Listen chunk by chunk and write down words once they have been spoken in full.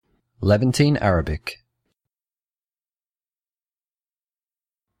Levantine Arabic.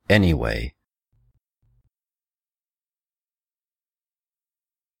 Anyway.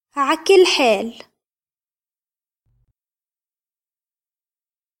 عكل حال.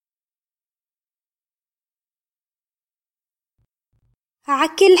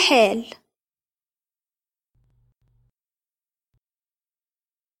 عكل حال.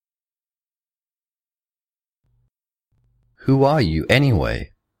 Who are you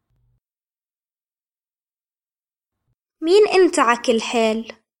anyway? مين أنت عكل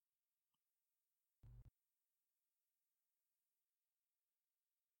حال؟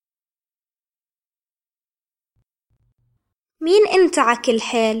 مين أنت عكل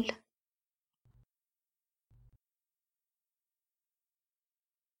حال؟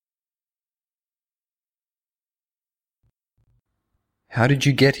 How did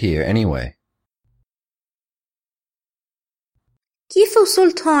you get here anyway? كيف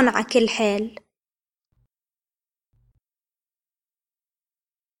وصلت هون عكل حال؟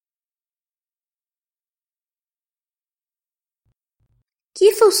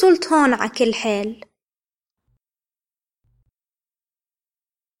 كيف وصلت هون عكل حال؟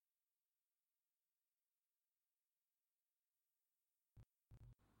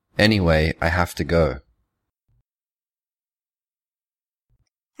 Anyway, I have to go.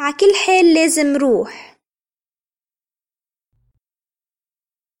 عكل حال لازم روح.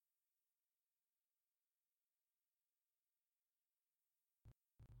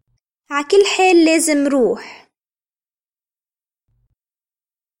 عكل حال لازم روح.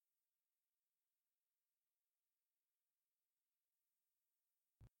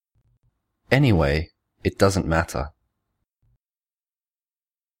 Anyway, it doesn't matter.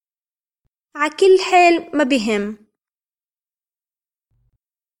 عكل حال ما بهم.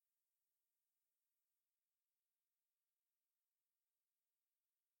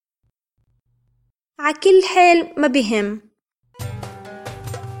 عكل حال ما بهم.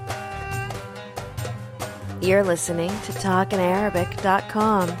 You're listening to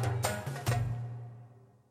TalkinArabic.com.